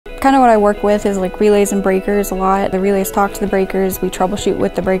Kind of what I work with is like relays and breakers a lot. The relays talk to the breakers, we troubleshoot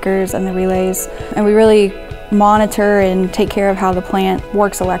with the breakers and the relays, and we really monitor and take care of how the plant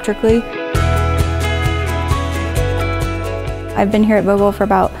works electrically. I've been here at Vogtle for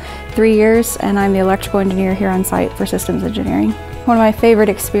about 3 years, and I'm the electrical engineer here on site for systems engineering. One of my favorite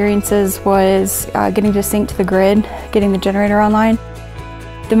experiences was getting to sync to the grid, getting the generator online.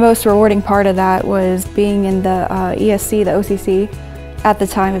 The most rewarding part of that was being in the ESC, the OCC, at the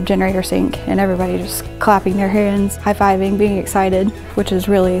time of generator sync, and everybody just clapping their hands, high-fiving, being excited, which is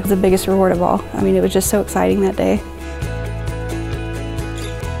really the biggest reward of all. I mean, it was just so exciting that day.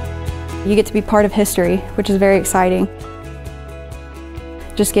 You get to be part of history, which is very exciting.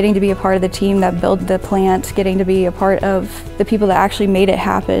 Just getting to be a part of the team that built the plant, getting to be a part of the people that actually made it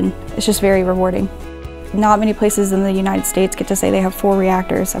happen, it's just very rewarding. Not many places in the United States get to say they have 4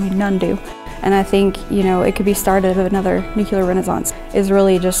 reactors. I mean, none do. And I think, you know, it could be started of another nuclear renaissance is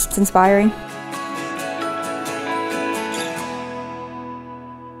really just inspiring.